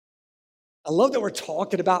I love that we're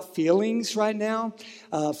talking about feelings right now.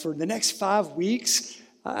 For the next 5 weeks,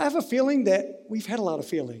 I have a feeling that we've had a lot of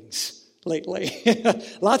feelings lately.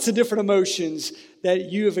 Lots of different emotions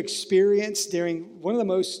that you have experienced during one of the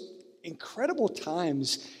most incredible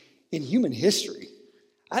times in human history.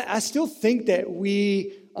 I still think that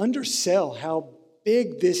we undersell how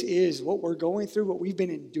big this is, what we're going through, what we've been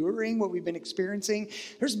enduring, what we've been experiencing.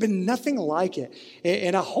 There's been nothing like it.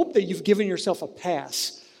 And I hope that you've given yourself a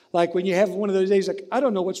pass. Like when you have one of those days, like, I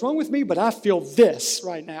don't know what's wrong with me, but I feel this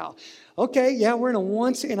right now. Okay, yeah, we're in a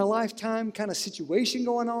once-in-a-lifetime kind of situation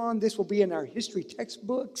going on. This will be in our history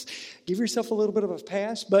textbooks. Give yourself a little bit of a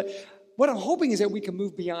pass. But what I'm hoping is that we can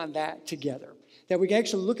move beyond that together, that we can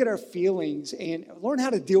actually look at our feelings and learn how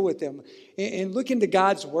to deal with them and look into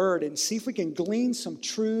God's Word and see if we can glean some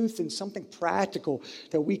truth and something practical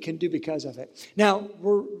that we can do because of it. Now,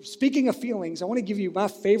 speaking of feelings, I want to give you my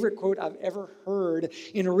favorite quote I've ever heard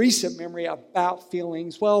in a recent memory about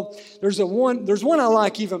feelings. Well, there's one I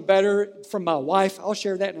like even better from my wife. I'll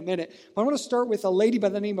share that in a minute. But I want to start with a lady by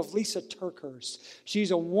the name of Lisa TerKeurst. She's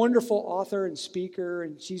a wonderful author and speaker,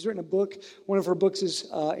 and she's written a book. One of her books is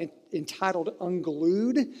entitled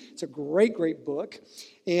Unglued. It's a great, great book.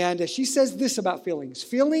 And she says this about feelings.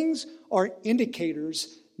 Feelings are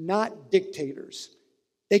indicators, not dictators.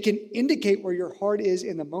 They can indicate where your heart is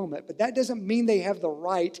in the moment, but that doesn't mean they have the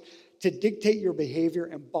right to dictate your behavior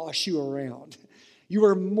and boss you around. You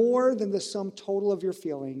are more than the sum total of your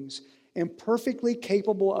feelings and perfectly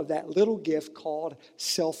capable of that little gift called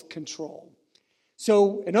self-control.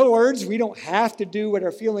 So, in other words, we don't have to do what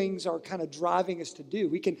our feelings are kind of driving us to do.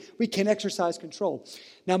 We can exercise control.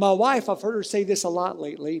 Now, my wife, I've heard her say this a lot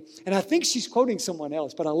lately, and I think she's quoting someone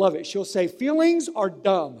else, but I love it. She'll say, feelings are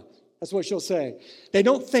dumb. That's what she'll say. They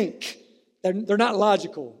don't think. They're not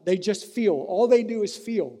logical. They just feel. All they do is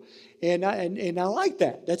feel. And I like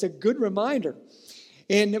that. That's a good reminder.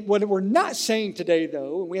 And what we're not saying today,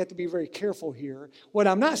 though, and we have to be very careful here, what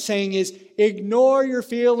I'm not saying is ignore your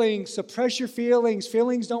feelings, suppress your feelings.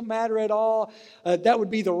 Feelings don't matter at all. That would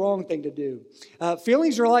be the wrong thing to do.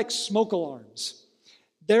 Feelings are like smoke alarms.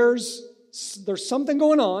 There's something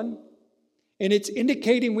going on, and it's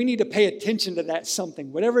indicating we need to pay attention to that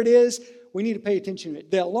something. Whatever it is, we need to pay attention to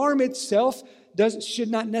it. The alarm itself should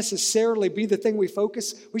not necessarily be the thing we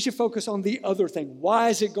focus. We should focus on the other thing. Why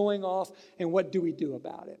is it going off, and what do we do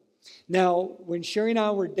about it? Now, when Sherry and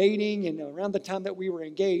I were dating, and around the time that we were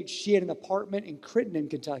engaged, she had an apartment in Crittenden,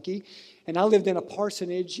 Kentucky, and I lived in a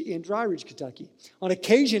parsonage in Dry Ridge, Kentucky. On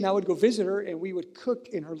occasion, I would go visit her, and we would cook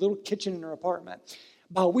in her little kitchen in her apartment.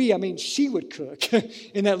 By we, I mean she would cook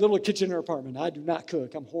in that little kitchen in her apartment. I do not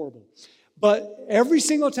cook. I'm horrible. But every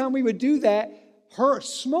single time we would do that, her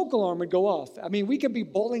smoke alarm would go off. I mean, we could be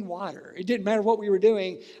boiling water. It didn't matter what we were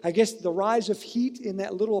doing. I guess the rise of heat in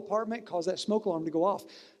that little apartment caused that smoke alarm to go off.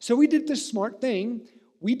 So we did this smart thing.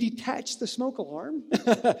 We detached the smoke alarm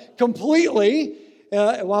completely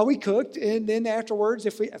while we cooked. And then afterwards,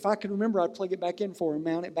 if I could remember, I'd plug it back in for her and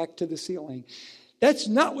mount it back to the ceiling. That's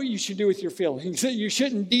not what you should do with your feelings. You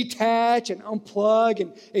shouldn't detach and unplug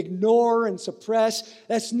and ignore and suppress.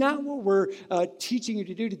 That's not what we're teaching you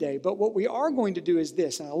to do today. But what we are going to do is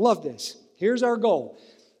this, and I love this. Here's our goal.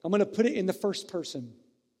 I'm going to put it in the first person.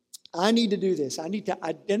 I need to do this. I need to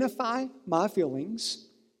identify my feelings.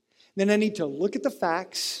 Then I need to look at the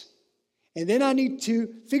facts. And then I need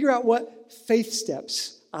to figure out what faith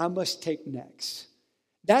steps I must take next.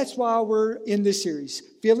 That's why we're in this series,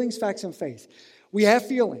 Feelings, Facts, and Faith. We have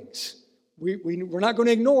feelings. We're not going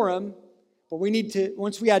to ignore them, but we need to,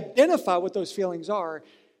 once we identify what those feelings are,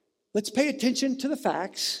 let's pay attention to the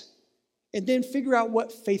facts and then figure out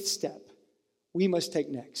what faith step we must take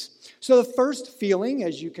next. So the first feeling,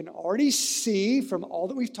 as you can already see from all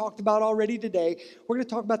that we've talked about already today, we're going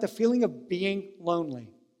to talk about the feeling of being lonely.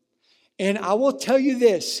 And I will tell you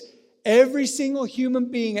this, every single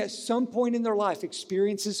human being at some point in their life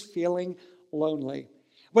experiences feeling lonely.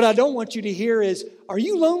 What I don't want you to hear is, are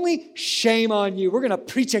you lonely? Shame on you. We're going to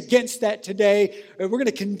preach against that today. Or we're going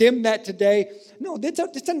to condemn that today. No, that's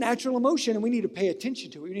a natural emotion, and we need to pay attention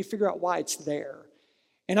to it. We need to figure out why it's there.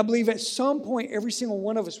 And I believe at some point, every single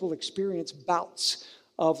one of us will experience bouts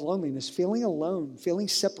of loneliness, feeling alone, feeling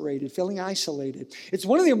separated, feeling isolated. It's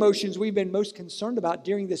one of the emotions we've been most concerned about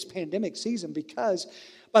during this pandemic season because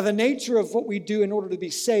by the nature of what we do in order to be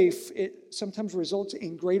safe, it sometimes results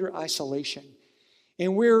in greater isolation.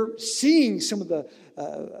 And we're seeing some of the,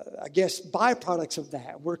 byproducts of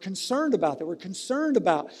that. We're concerned about that. We're concerned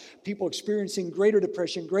about people experiencing greater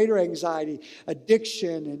depression, greater anxiety,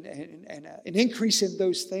 addiction, and an increase in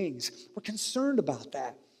those things. We're concerned about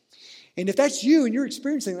that. And if that's you and you're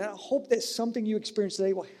experiencing that, I hope that something you experience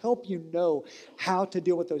today will help you know how to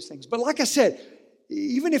deal with those things. But like I said,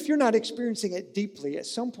 even if you're not experiencing it deeply, at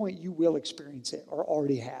some point you will experience it or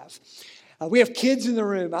already have. We have kids in the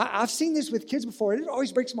room. I've seen this with kids before. It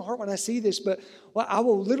always breaks my heart when I see this, but I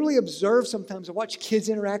will literally observe sometimes. I watch kids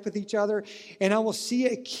interact with each other, and I will see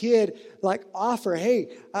a kid like offer,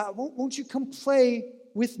 hey, won't you come play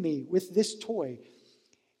with me with this toy?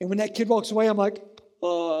 And when that kid walks away, I'm like,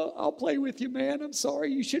 I'll play with you, man. I'm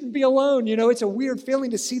sorry. You shouldn't be alone. You know, it's a weird feeling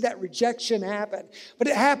to see that rejection happen. But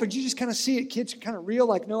it happens. You just kind of see it. Kids are kind of real,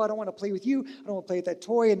 like, no, I don't want to play with you. I don't want to play with that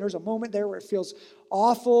toy. And there's a moment there where it feels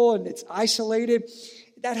awful and it's isolated.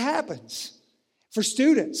 That happens for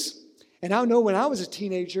students. And I know when I was a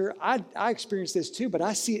teenager, I experienced this too, but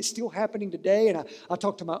I see it still happening today. And I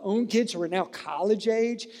talk to my own kids who are now college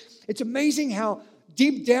age. It's amazing how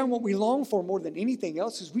deep down what we long for more than anything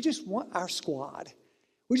else is we just want our squad.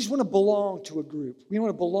 We just want to belong to a group. We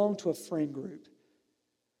want to belong to a friend group.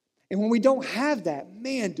 And when we don't have that,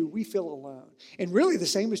 man, do we feel alone. And really the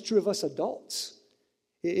same is true of us adults.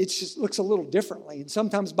 It just looks a little differently. And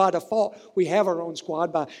sometimes by default, we have our own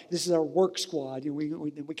squad. This is our work squad. You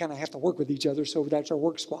know, we kind of have to work with each other, so that's our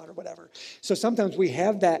work squad or whatever. So sometimes we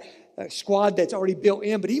have that squad that's already built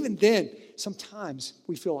in. But even then, sometimes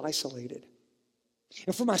we feel isolated.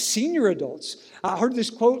 And for my senior adults, I heard this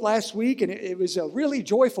quote last week, and it was really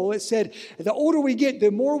joyful. It said, the older we get,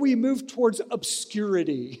 the more we move towards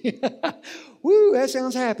obscurity. Woo, that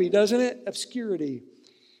sounds happy, doesn't it? Obscurity.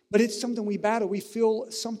 But it's something we battle. We feel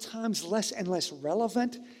sometimes less and less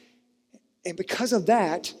relevant. And because of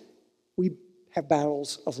that, we have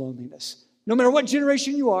battles of loneliness. No matter what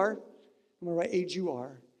generation you are, no matter what age you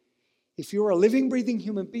are, if you're a living, breathing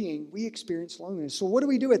human being, we experience loneliness. So what do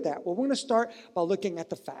we do with that? Well, we're going to start by looking at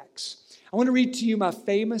the facts. I want to read to you my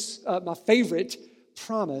favorite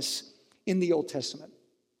promise in the Old Testament.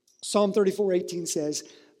 Psalm 34:18 says,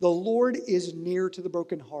 "The Lord is near to the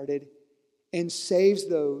brokenhearted and saves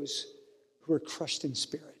those who are crushed in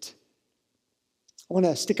spirit." I want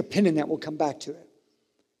to stick a pin in that. We'll come back to it.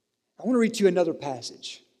 I want to read to you another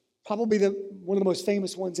passage, probably one of the most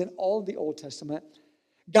famous ones in all of the Old Testament.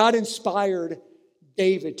 God inspired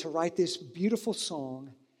David to write this beautiful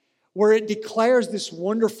song where it declares this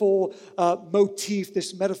wonderful motif,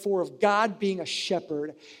 this metaphor of God being a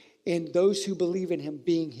shepherd and those who believe in him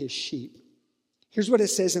being his sheep. Here's what it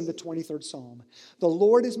says in the 23rd Psalm. "The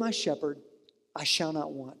Lord is my shepherd, I shall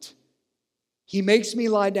not want. He makes me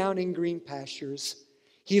lie down in green pastures.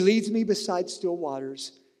 He leads me beside still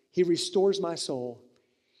waters. He restores my soul.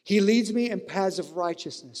 He leads me in paths of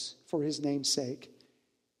righteousness for his name's sake.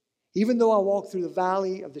 Even though I walk through the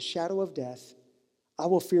valley of the shadow of death, I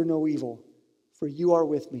will fear no evil, for you are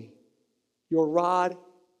with me. Your rod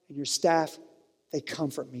and your staff, they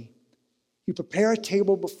comfort me. You prepare a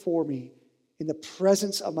table before me in the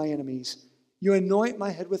presence of my enemies. You anoint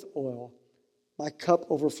my head with oil. My cup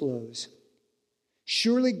overflows.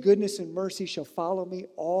 Surely goodness and mercy shall follow me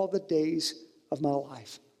all the days of my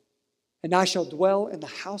life, and I shall dwell in the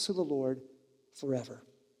house of the Lord forever."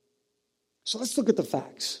 So let's look at the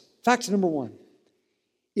facts. Fact number one,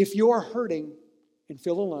 if you are hurting and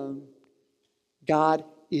feel alone, God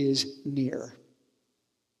is near.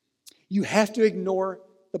 You have to ignore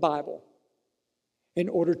the Bible in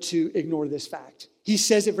order to ignore this fact. He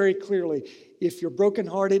says it very clearly. If you're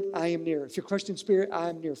brokenhearted, I am near. If you're crushed in spirit, I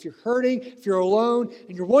am near. If you're hurting, if you're alone,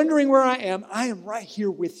 and you're wondering where I am right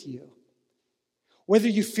here with you. Whether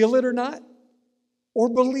you feel it or not, or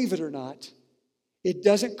believe it or not, it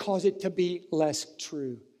doesn't cause it to be less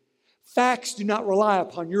true. Facts do not rely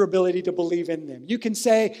upon your ability to believe in them. You can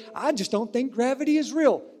say, I just don't think gravity is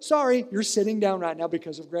real. Sorry, you're sitting down right now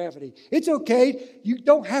because of gravity. It's okay. You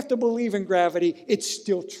don't have to believe in gravity. It's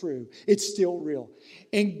still true. It's still real.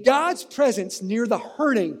 And God's presence near the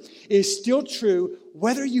hurting is still true,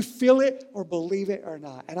 whether you feel it or believe it or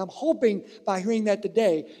not. And I'm hoping by hearing that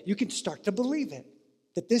today, you can start to believe it,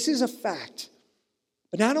 that this is a fact.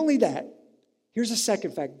 But not only that, here's a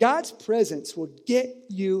second fact. God's presence will get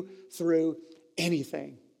you through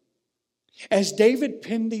anything. As David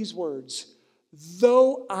penned these words,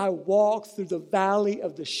 though I walk through the valley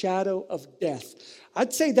of the shadow of death,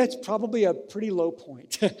 I'd say that's probably a pretty low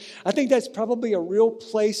point. I think that's probably a real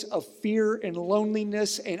place of fear and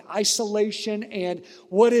loneliness and isolation and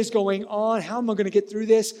what is going on? How am I going to get through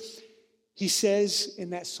this? He says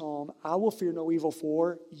in that psalm, I will fear no evil,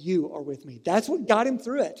 for you are with me. That's what got him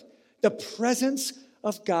through it. The presence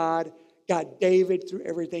of God got David through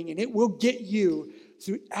everything, and it will get you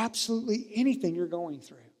through absolutely anything you're going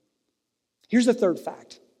through. Here's the third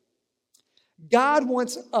fact. God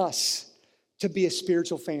wants us to be a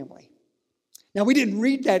spiritual family. Now, we didn't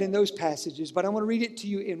read that in those passages, but I want to read it to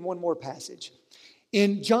you in one more passage.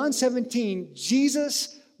 In John 17,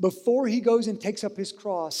 Jesus, before he goes and takes up his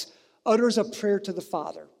cross, utters a prayer to the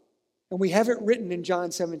Father. And we have it written in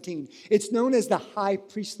John 17. It's known as the high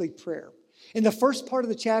priestly prayer. In the first part of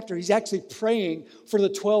the chapter, he's actually praying for the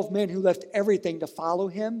 12 men who left everything to follow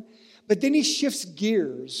him. But then he shifts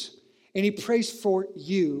gears and he prays for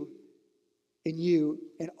you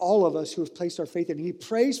and all of us who have placed our faith in him. He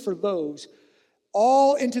prays for those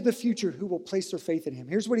all into the future who will place their faith in him.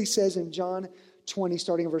 Here's what he says in John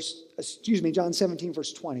 17,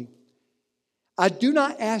 verse 20. I do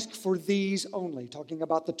not ask for these only, talking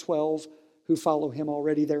about the 12 who follow him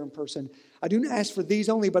already there in person. I do not ask for these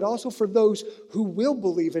only, but also for those who will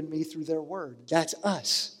believe in me through their word. That's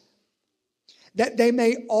us. That they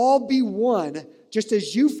may all be one, just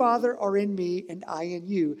as you, Father, are in me and I in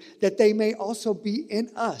you, that they may also be in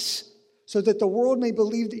us, so that the world may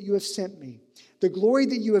believe that you have sent me. The glory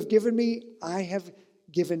that you have given me, I have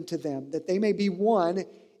given to them, that they may be one,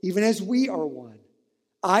 even as we are one.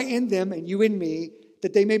 I in them and you in me,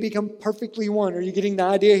 that they may become perfectly one. Are you getting the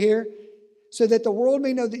idea here? So that the world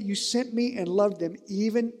may know that you sent me and loved them,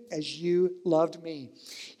 even as you loved me.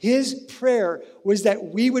 His prayer was that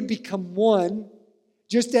we would become one,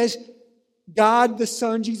 just as God the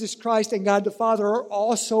Son, Jesus Christ, and God the Father are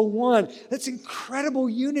also one. That's incredible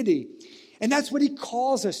unity. And that's what he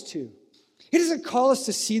calls us to. He doesn't call us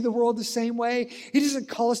to see the world the same way. He doesn't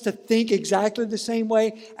call us to think exactly the same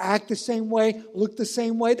way, act the same way, look the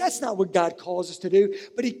same way. That's not what God calls us to do.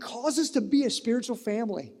 But he calls us to be a spiritual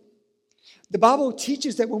family. The Bible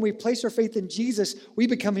teaches that when we place our faith in Jesus, we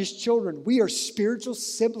become his children. We are spiritual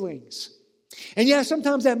siblings. And yeah,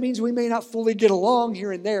 sometimes that means we may not fully get along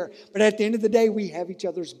here and there, but at the end of the day, we have each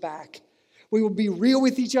other's back. We will be real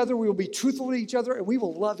with each other, we will be truthful to each other, and we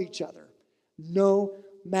will love each other no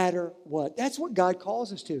matter what. That's what God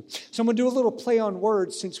calls us to. So I'm going to do a little play on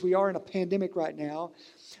words since we are in a pandemic right now.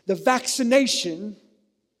 The vaccination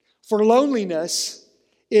for loneliness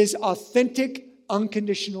is authentic,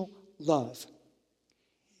 unconditional love.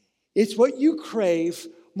 It's what you crave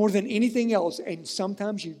more than anything else, and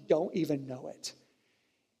sometimes you don't even know it.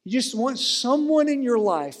 You just want someone in your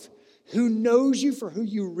life who knows you for who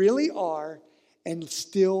you really are and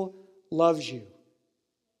still loves you.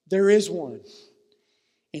 There is one,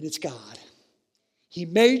 and it's God. He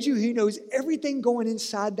made you. He knows everything going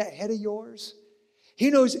inside that head of yours. He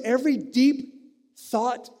knows every deep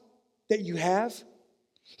thought that you have.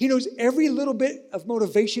 He knows every little bit of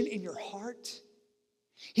motivation in your heart.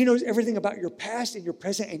 He knows everything about your past and your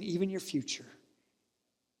present and even your future.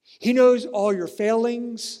 He knows all your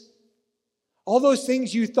failings, all those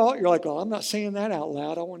things you thought, you're like, oh, I'm not saying that out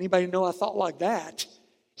loud. I don't want anybody to know I thought like that.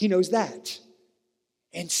 He knows that.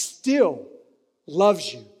 And still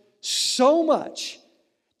loves you so much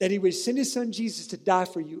that he would send his son Jesus to die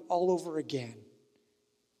for you all over again.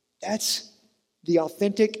 That's the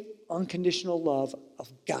authentic, unconditional love of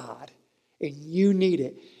God. And you need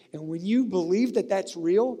it. And when you believe that that's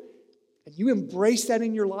real and you embrace that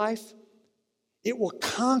in your life, it will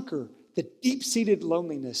conquer the deep-seated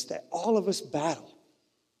loneliness that all of us battle.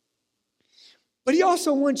 But he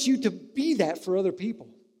also wants you to be that for other people.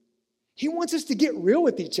 He wants us to get real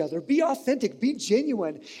with each other, be authentic, be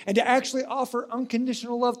genuine, and to actually offer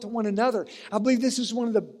unconditional love to one another. I believe this is one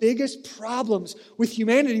of the biggest problems with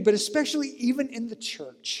humanity, but especially even in the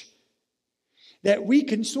church. That we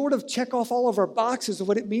can sort of check off all of our boxes of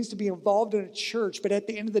what it means to be involved in a church, but at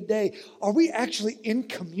the end of the day, are we actually in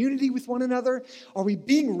community with one another? Are we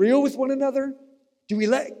being real with one another? Do we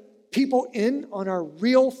let people in on our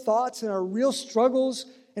real thoughts and our real struggles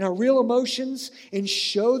and our real emotions and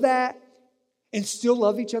show that and still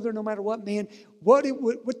love each other no matter what? Man, what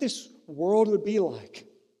this world would be like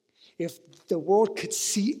if the world could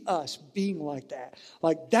see us being like that.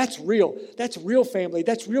 Like, that's real. That's real family.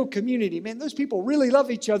 That's real community. Man, those people really love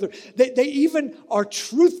each other. They even are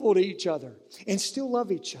truthful to each other and still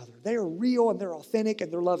love each other. They are real and they're authentic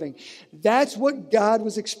and they're loving. That's what God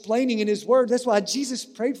was explaining in his word. That's why Jesus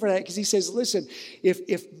prayed for that, because he says, listen,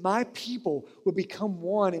 if my people will become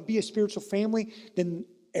one and be a spiritual family, then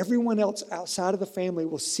everyone else outside of the family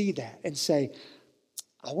will see that and say,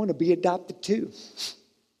 I want to be adopted too.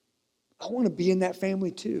 I want to be in that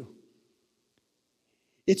family too.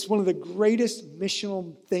 It's one of the greatest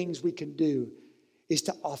missional things we can do is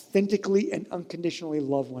to authentically and unconditionally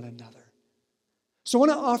love one another. So I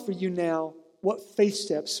want to offer you now what faith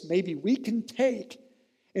steps maybe we can take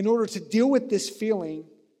in order to deal with this feeling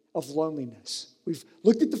of loneliness. We've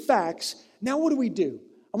looked at the facts. Now what do?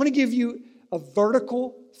 I'm going to give you a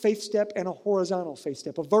vertical faith step and a horizontal faith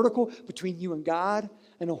step. A vertical between you and God,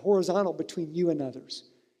 and a horizontal between you and others.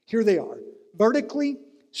 Here they are. Vertically,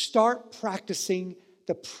 start practicing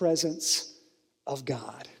the presence of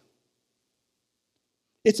God.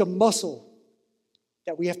 It's a muscle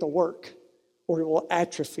that we have to work or it will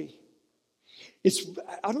atrophy.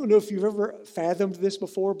 I don't know if you've ever fathomed this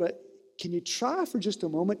before, but can you try for just a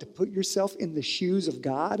moment to put yourself in the shoes of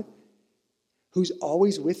God, who's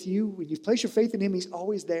always with you? When you place your faith in Him, He's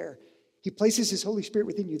always there. He places His Holy Spirit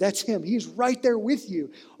within you. That's Him. He's right there with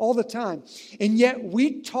you all the time. And yet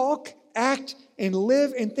we talk, act, and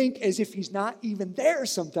live and think as if He's not even there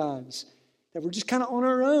sometimes, that we're just kind of on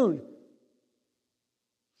our own.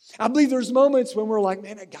 I believe there's moments when we're like,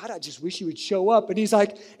 man, God, I just wish you would show up. And He's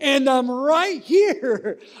like, and I'm right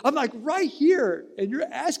here. I'm like, right here. And you're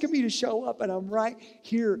asking me to show up, and I'm right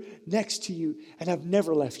here next to you. And I've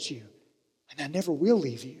never left you. And I never will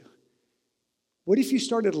leave you. What if you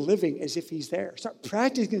started living as if He's there? Start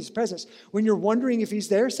practicing His presence. When you're wondering if He's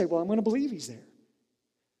there, say, well, I'm going to believe He's there.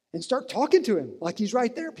 And start talking to Him like He's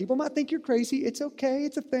right there. People might think you're crazy. It's okay.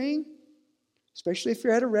 It's a thing. Especially if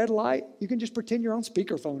you're at a red light, you can just pretend you're on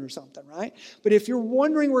speakerphone or something, right? But if you're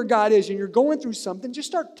wondering where God is and you're going through something, just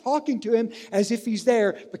start talking to Him as if He's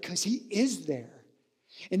there, because He is there.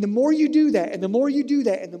 And the more you do that, and the more you do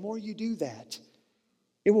that, and the more you do that,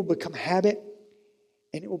 it will become habit,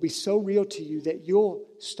 and it will be so real to you that you'll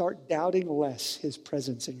start doubting less His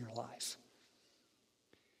presence in your life.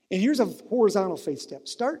 And here's a horizontal faith step.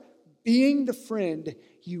 Start being the friend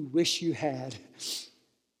you wish you had.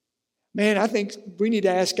 Man, I think we need to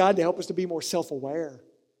ask God to help us to be more self-aware.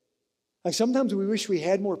 Like sometimes we wish we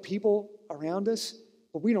had more people around us,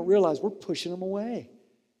 but we don't realize we're pushing them away.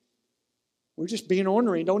 We're just being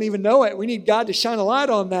ornery and don't even know it. We need God to shine a light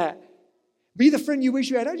on that. Be the friend you wish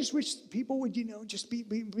you had. I just wish people would, just be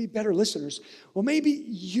better listeners. Well, maybe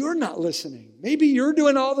you're not listening. Maybe you're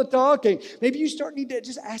doing all the talking. Maybe you need to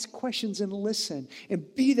just ask questions and listen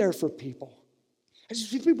and be there for people. I just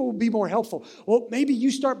think people will be more helpful. Well, maybe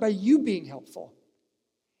you start by you being helpful.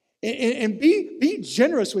 And be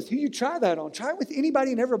generous with who you try that on. Try it with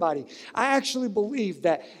anybody and everybody. I actually believe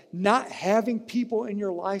that not having people in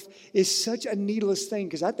your life is such a needless thing,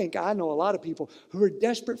 because I know a lot of people who are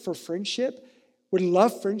desperate for friendship, would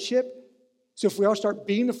love friendship. So if we all start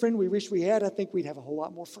being the friend we wish we had, I think we'd have a whole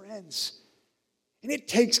lot more friends. And it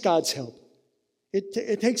takes God's help.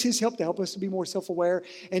 It takes His help to help us to be more self-aware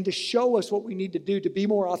and to show us what we need to do to be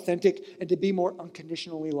more authentic and to be more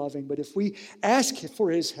unconditionally loving. But if we ask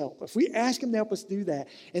for His help, if we ask Him to help us do that,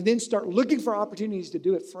 and then start looking for opportunities to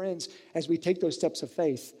do it, friends, as we take those steps of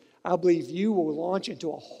faith, I believe you will launch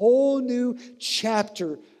into a whole new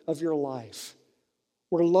chapter of your life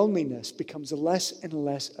where loneliness becomes less and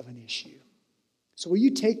less of an issue. So will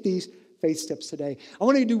you take these faith steps today? I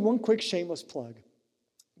want to do one quick shameless plug.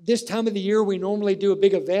 This time of the year, we normally do a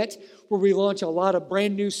big event where we launch a lot of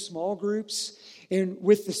brand new small groups. And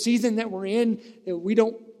with the season that we're in, we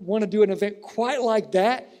don't want to do an event quite like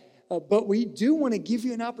that. But we do want to give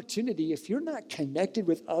you an opportunity, if you're not connected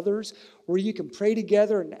with others, where you can pray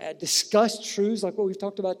together and discuss truths like what we've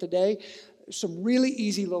talked about today. Some really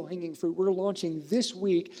easy low-hanging fruit. We're launching this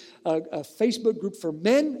week a Facebook group for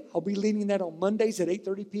men. I'll be leading that on Mondays at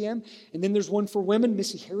 8:30 p.m. And then there's one for women.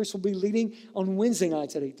 Missy Harris will be leading on Wednesday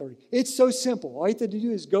nights at 8:30. It's so simple. All you have to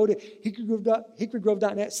do is go to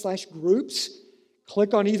hickorygrove.net/groups,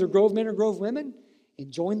 click on either Grove Men or Grove Women,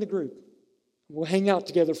 and join the group. We'll hang out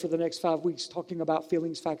together for the next 5 weeks talking about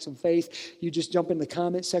feelings, facts, and faith. You just jump in the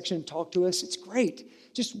comment section and talk to us. It's great.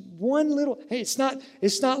 Just one little, hey, it's not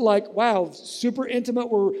like, wow, super intimate.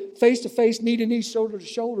 We're face to face, knee to knee, shoulder to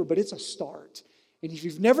shoulder, but it's a start. And if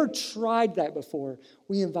you've never tried that before,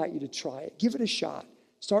 we invite you to try it. Give it a shot.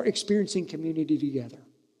 Start experiencing community together.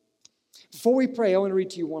 Before we pray, I want to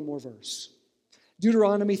read to you one more verse.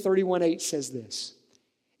 Deuteronomy 31:8 says this: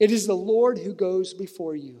 "It is the Lord who goes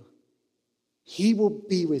before you. He will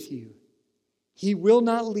be with you. He will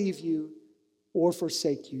not leave you or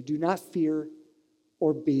forsake you. Do not fear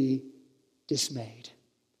or be dismayed."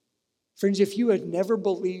 Friends, if you had never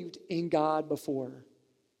believed in God before,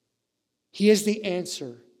 He is the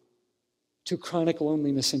answer to chronic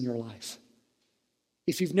loneliness in your life.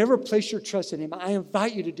 If you've never placed your trust in Him, I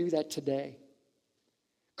invite you to do that today.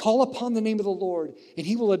 Call upon the name of the Lord, and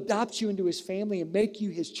He will adopt you into His family and make you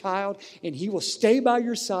His child, and He will stay by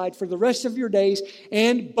your side for the rest of your days,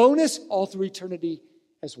 and bonus, all through eternity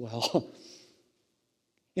as well.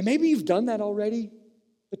 And maybe you've done that already,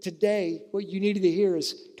 but today what you needed to hear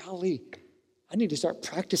is, golly, I need to start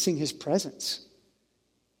practicing His presence.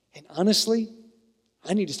 And honestly,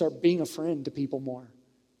 I need to start being a friend to people more.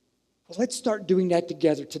 Well, let's start doing that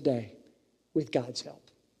together today with God's help.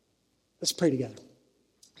 Let's pray together.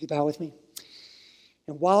 Will you bow with me?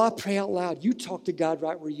 And while I pray out loud, you talk to God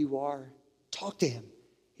right where you are. Talk to him.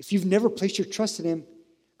 If you've never placed your trust in him,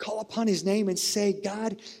 call upon his name and say,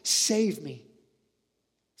 God, save me.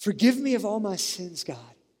 Forgive me of all my sins, God.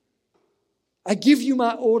 I give you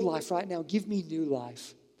my old life right now. Give me new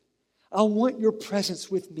life. I want your presence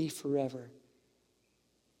with me forever.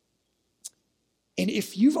 And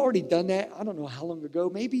if you've already done that, I don't know how long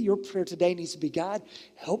ago, maybe your prayer today needs to be, God,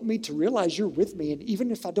 help me to realize you're with me. And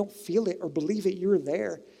even if I don't feel it or believe it, you're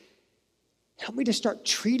there. Help me to start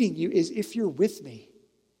treating you as if you're with me.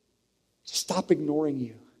 Stop ignoring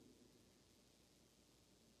you.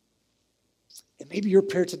 And maybe your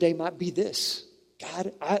prayer today might be this.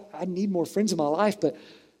 God, I need more friends in my life, but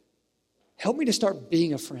help me to start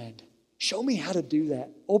being a friend. Show me how to do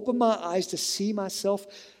that. Open my eyes to see myself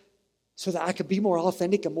so that I could be more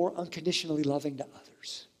authentic and more unconditionally loving to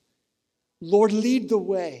others. Lord, lead the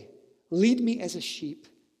way. Lead me as a sheep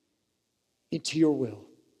into your will.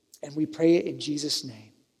 And we pray it in Jesus'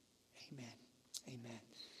 name. Amen. Amen.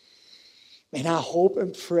 And I hope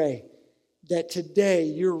and pray that today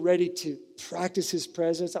you're ready to practice his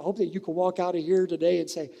presence. I hope that you can walk out of here today and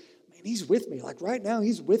say, man, he's with me. Like right now,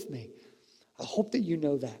 he's with me. I hope that you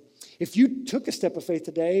know that. If you took a step of faith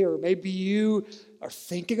today, or maybe you are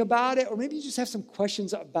thinking about it, or maybe you just have some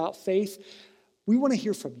questions about faith, we want to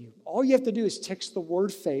hear from you. All you have to do is text the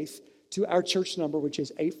word faith to our church number, which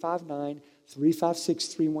is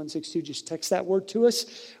 859-356-3162. Just text that word to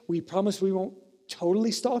us. We promise we won't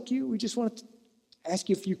totally stalk you. We just want to ask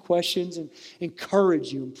you a few questions and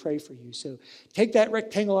encourage you and pray for you. So take that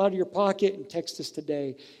rectangle out of your pocket and text us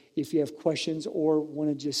today if you have questions or want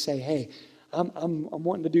to just say, hey, I'm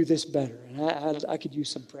wanting to do this better, and I could use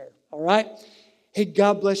some prayer. All right? Hey,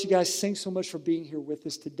 God bless you guys. Thanks so much for being here with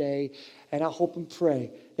us today. And I hope and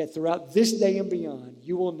pray that throughout this day and beyond,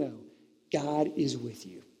 you will know God is with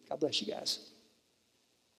you. God bless you guys.